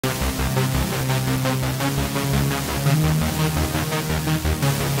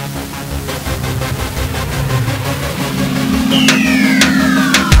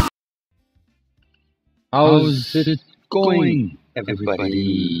How's it going,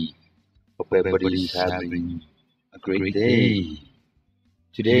 everybody? Hope everybody's having a great day.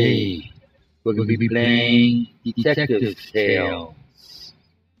 Today, we're going to be playing Detective Tale.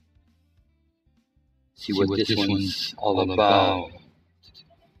 See what this one's all about.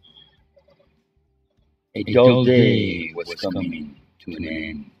 A dull day was coming to an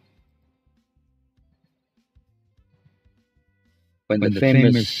end when the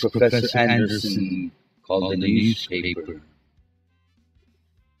famous Professor Anderson called the newspaper.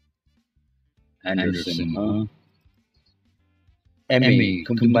 Anderson, huh? Emmy,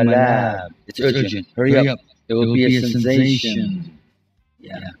 come to my lab. It's urgent. Hurry up. It will be a sensation.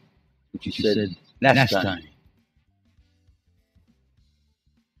 Yeah, what you said last time.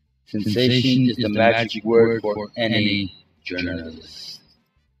 Sensation is the magic word for any journalist.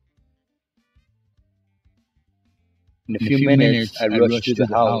 In a few minutes, I rushed to the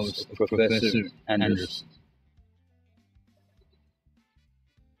house of Professor Anderson.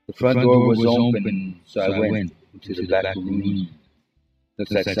 The front door was open, so I went into the back room.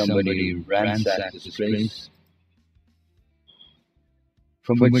 Looks like somebody ransacked this place.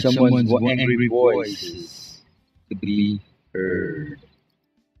 From which someone's angry voices could be heard.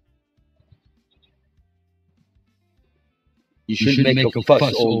 You shouldn't make a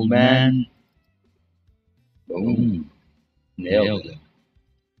fuss, old man. Boom. Nailed it.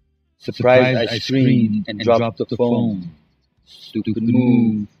 Surprised, I screamed and dropped the phone. Stupid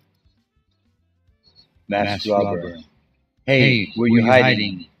move. Masked robber. Hey, where you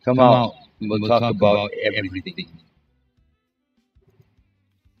hiding? Come out and we'll talk about everything.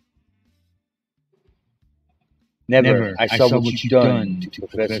 Never. I saw what you've done to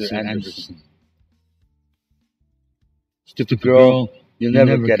Professor Anderson. Stupid girl, you'll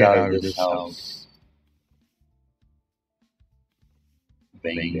never get out of this house.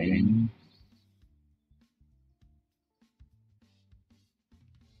 Bang, bang.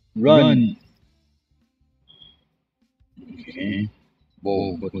 Run. Okay.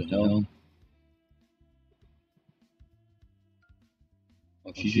 Whoa, what the hell?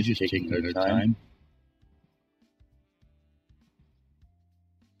 Oh, she's just taking her time.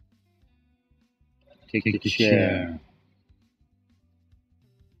 Take the chair.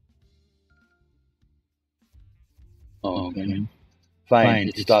 Okay. Fine,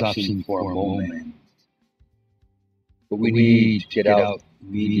 it stops him for a moment. But we need to get out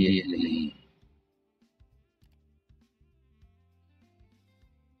immediately.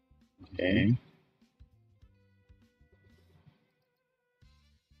 Okay.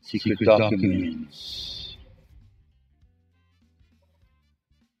 Secret documents.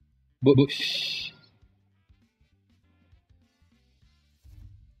 Books.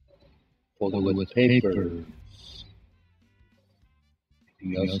 Folder with papers.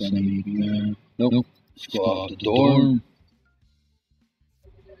 Anything else I need here? Nope. Let's go out the door.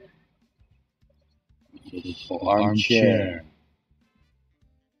 This is for armchair.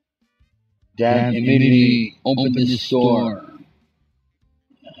 Damn, Emily, open this door.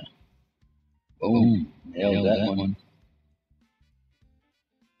 Boom, nailed that one.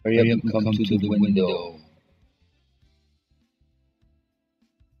 Hurry up and come to the window.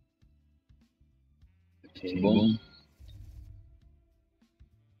 The table.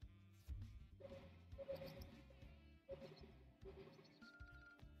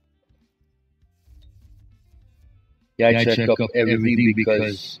 Yeah, I check up everything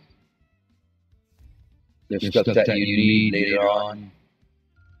because there's stuff that you need later on.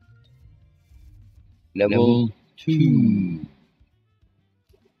 Level 2.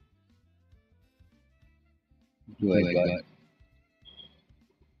 What do I got?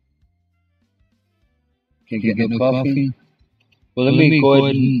 Can't get no coffee? Well, let me go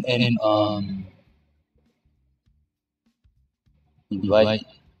ahead and invite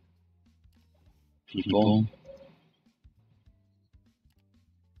people.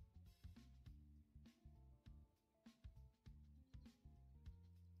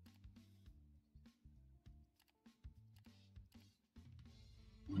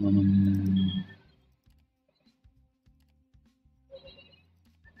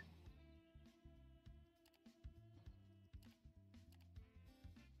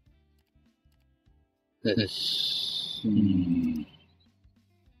 Let's see.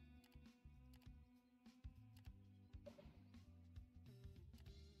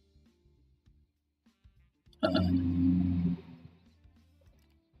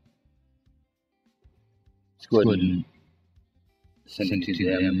 Let's go ahead and send it to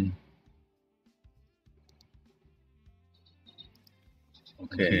them.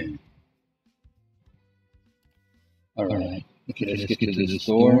 Okay. All right. Okay, let's get to the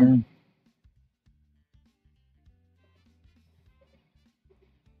store.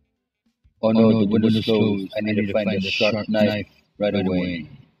 Oh no, the window's closed. I need to find a sharp knife right away.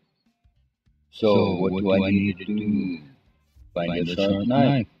 So, what do I need to do? Find a sharp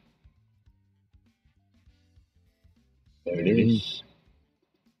knife. There it is.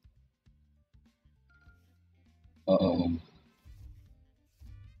 Uh-oh.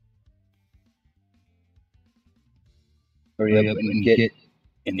 Hurry up and get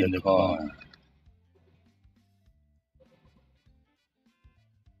in the car.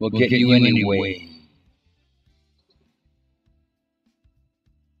 We'll get you anyway.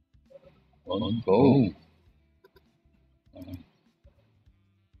 Well, go.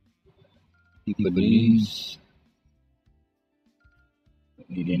 Keep the leaves. Don't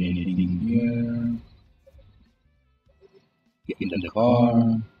need anything here. Get in the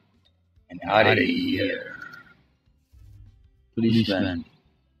car and out of here. Policeman.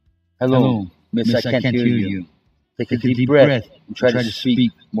 Hello, miss, I can't hear you. Take a deep breath and try to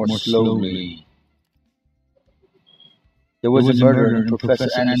speak more slowly. There was a murder in Professor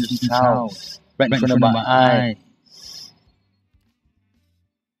Anderson's house, right in front of my eyes.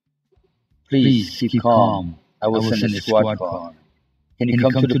 Please keep calm. I will send a squad car. Can you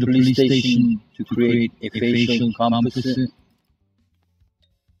come to the police station to create a facial composite?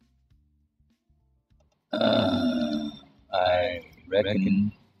 I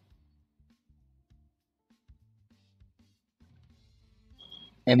reckon.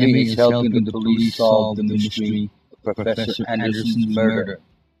 Emmy is helping the police solve the mystery of Professor Anderson's murder,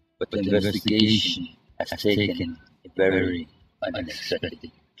 but the investigation has taken a very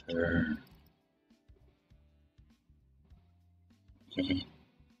unexpected turn. Okay.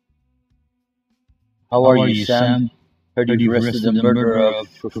 How are you, Sam? Heard you arrested the murderer of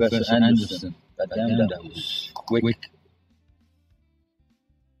Professor Anderson. Goddamn, that was quick.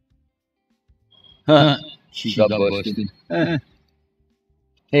 Huh? She got busted.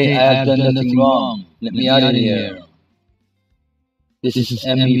 Hey, I have done nothing wrong. Let me out of here. This is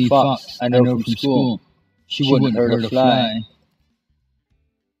Emmy Fox. I know from school. She wouldn't hurt a fly.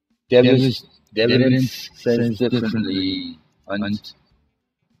 The evidence says differently, Hunt.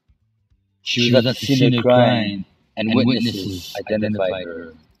 She was at the scene of crime, and witnesses identified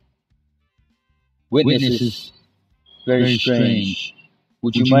her. Witnesses? Very strange.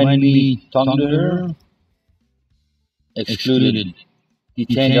 Would you mind me talking to her? Excluded.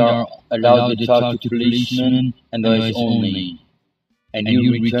 Detained are allowed to talk to policemen and those only. And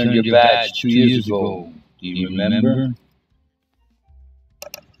you returned your badge 2 years ago. Do you remember?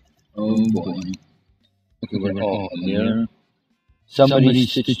 Oh boy. Okay, we're all there. Somebody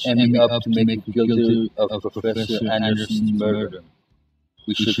stitched Emmy up to make her guilty of Professor Anderson's murder.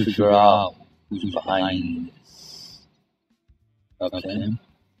 We should figure out who's behind this. Okay.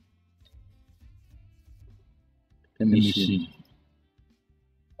 Let me see.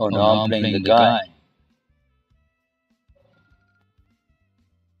 Oh, now I'm playing the guy.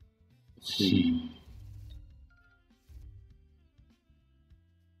 Let's see.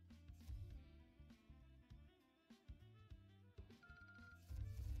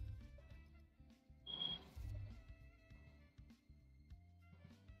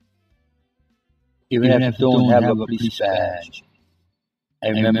 Even if I don't have a police badge, I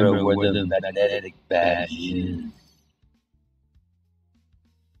remember where the magnetic badge is.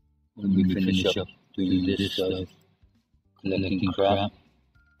 When we finish up doing this stuff, collecting crap.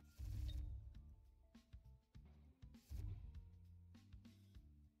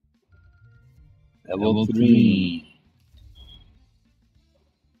 Level 3.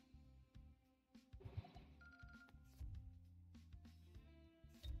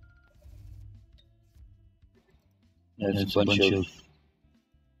 There's a bunch of...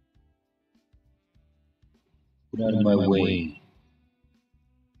 Get out of my way.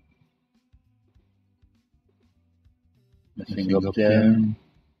 Nothing up there.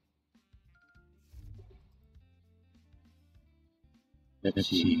 Let's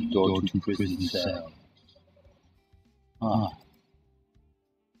see, door to prison cell.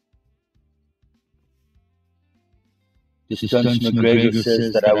 This Dunce McGregor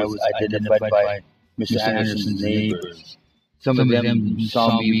says that I was identified by Mr. Anderson's neighbors. Some of them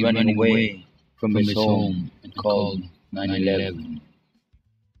saw me running away from his home and called 911.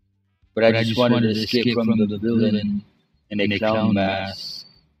 But I just wanted to escape from the villain in a clown mask.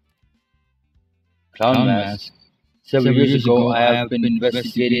 Clown mask? Several years ago, I have been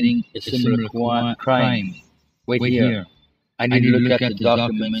investigating a similar crime. Wait here. I need to look at the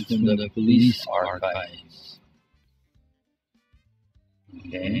documents from the police archives.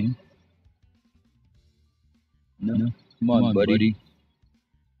 Okay. No? Come on, buddy.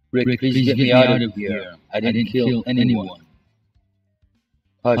 Rick, please get me out of here. I didn't kill anyone.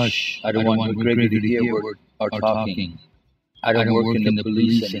 Hush, I don't want Gregory to hear our talking. I don't work in the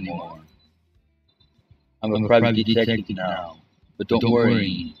police anymore. I'm a private detective now. But don't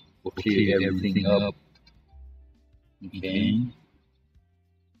worry, we'll clear everything up. Okay?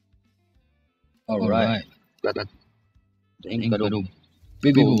 Alright. Dang, pero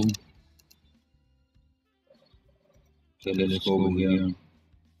bigo. Okay, let's go over here.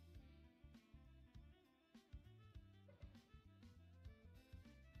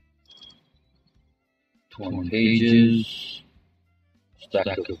 Torn pages,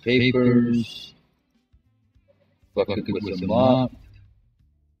 stack of papers, bucket with a mop.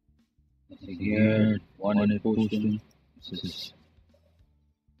 Nothing here. Wanted poster. This is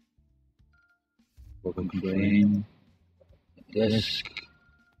broken frame. Desk.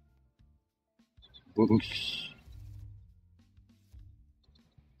 Books.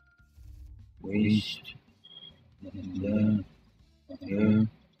 Waste. Nothing there. Not here.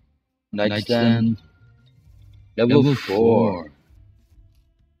 Nightstand. Level 4.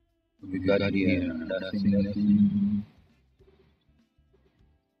 We got here. Nothing.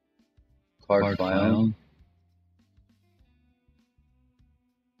 Card file.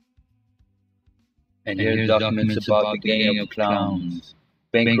 And here are documents about the gang of clowns.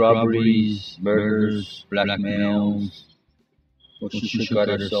 Bank robberies, murders, blackmails. Well, she got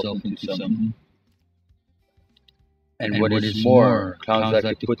herself into something. And what is more, clowns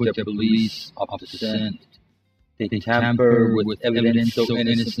like to put their police off the scent. They tamper with evidence so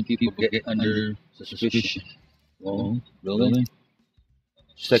innocent people get under suspicion. Well, really?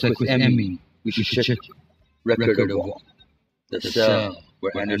 Just like with Emmy, we should check record of the cell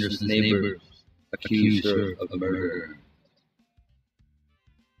where Anderson's neighbors accused her of murder.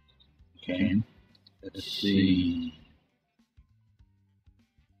 Okay, let's see.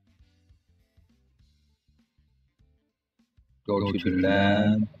 Go to the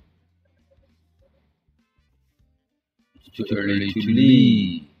lab. It's too early to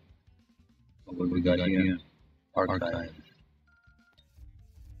leave. What we got here? Archive.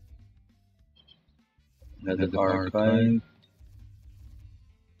 Another archive.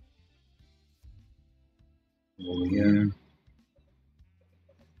 Over here.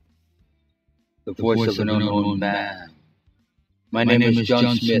 The voice of an unknown man. My name is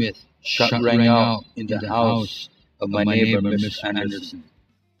John Smith. Shot rang out in the house of my neighbor, Mrs. Anderson.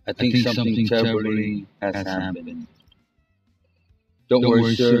 I think something terribly has happened. Don't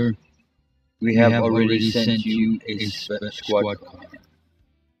worry, sir. We have already sent you a squad car.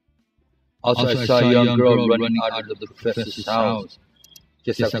 Also, I saw a young girl running out of the professor's house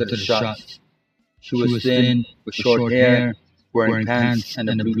just after the shots. She was thin, with short hair, wearing pants and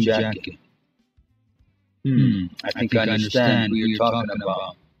a blue jacket. I think I understand what you're talking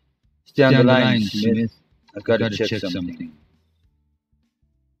about. Stay on the line, Smith. I've got to check something.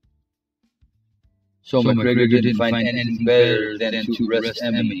 So McGregor didn't find anything better than to arrest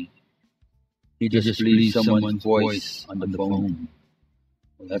Emmy. He just believed someone's voice on the phone.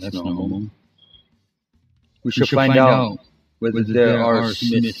 Well, that's normal. We should find out whether there are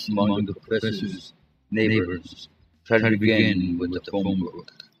Smiths among the professor's neighbors. Try to begin with the phone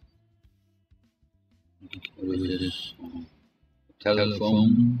book. What is this?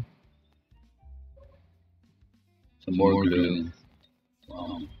 Telephone. Some more glue.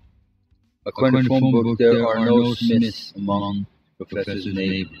 According to the phone book, there are no Smiths among Professor's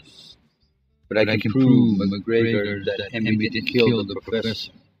neighbors. But I can prove McGregor that Emmy didn't kill the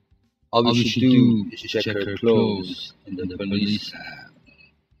professor. All we should do is check her clothes in the police lab.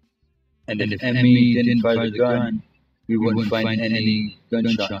 And if Emmy didn't fire the gun, we wouldn't find any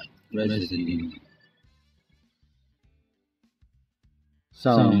gunshot residue.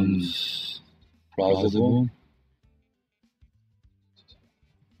 Sounds plausible.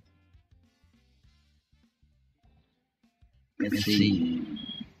 Let's see.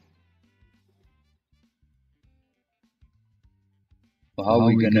 Well, how are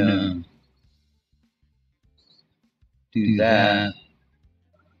we gonna do that?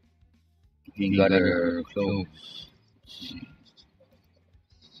 We got our clothes.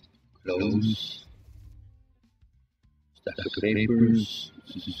 Clothes. Stack of papers.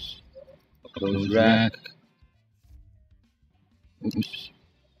 A clothes rack. Oops.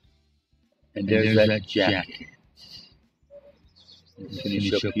 And there's that jacket. Let's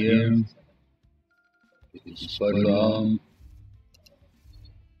finish up here. Spud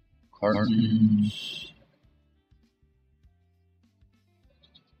cartons.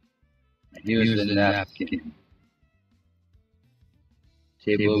 And here's the napkin.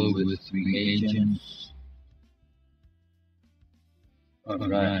 Table with reagents.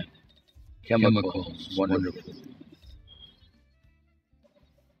 Alright. Chemicals. Wonderful.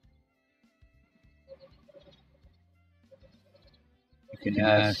 You can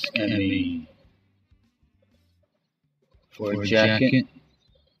ask Emmy for a jacket.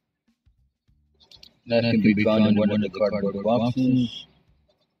 That can be found in one of the cardboard boxes.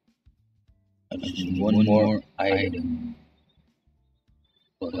 And just one more item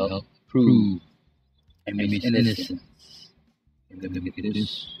will help prove Emmy's innocence. Look at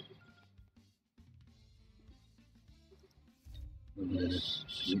this. Let us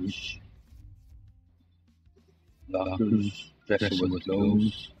switch. Lockers, dresser with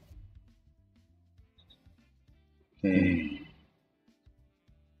clothes. Okay.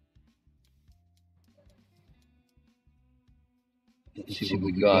 Let's see what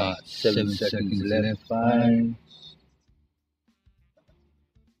we got. 7 seconds left. 5.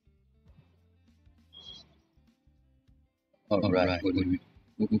 Alright.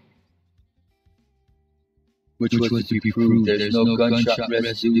 Which was to be proved. There's no gunshot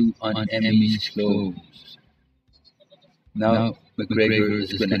residue on Emmy's clothes. Now McGregor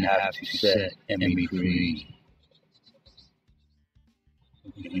is going to have to set Emmy free.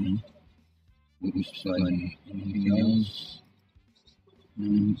 Okay. Looks like anything else?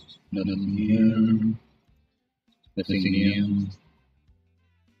 Nothing here. Nothing here.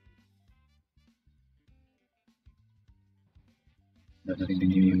 Nothing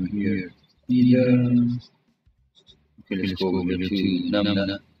new here either. Okay, let's go over to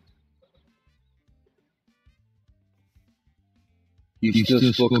Num. You've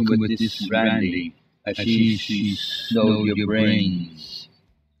still spoken with this Randy. I see she snowed your brains.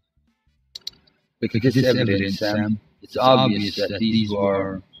 Look at this evidence, Sam. It's obvious that these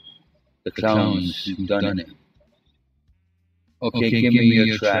are the clowns who've done it. Okay, give me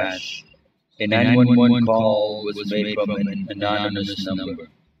your trash. A 911 call was made from an anonymous number.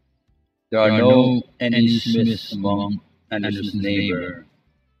 There are no Annie Smiths among Anderson's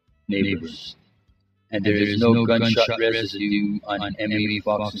neighbors, and there is no gunshot residue on Emmy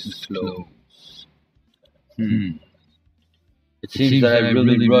Fox's clothes. It seems that I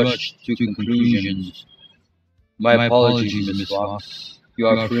really rushed to conclusions. My apologies, Miss Fox. You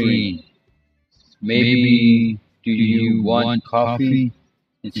are free. Maybe do you want coffee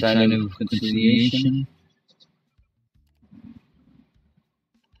in sign of conciliation?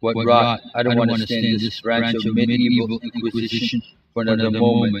 What rot? I don't want to stand in this branch of medieval inquisition for another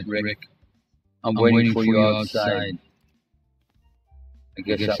moment, Rick. I'm waiting for you outside. I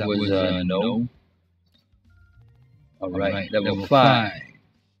guess that was a no. Alright, level 5.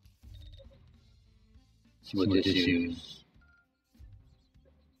 See what this is.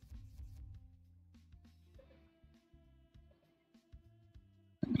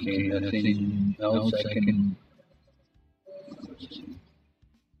 Okay, nothing else I can...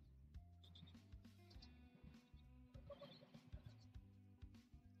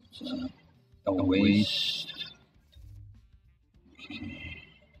 A waste. Okay.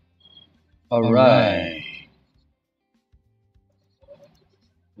 Alright.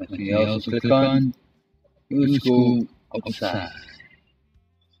 Nothing else to click on. Let's go outside.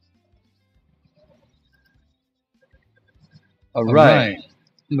 Alright.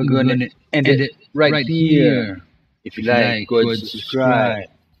 We're going to end it right here. If you like, go ahead and subscribe.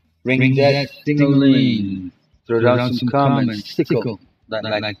 Ring that ding-a-ling. Throw down some comments. Tickle that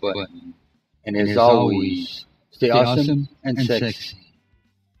like button. And as always, stay awesome and sexy.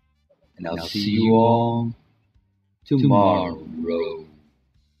 And I'll see you all tomorrow.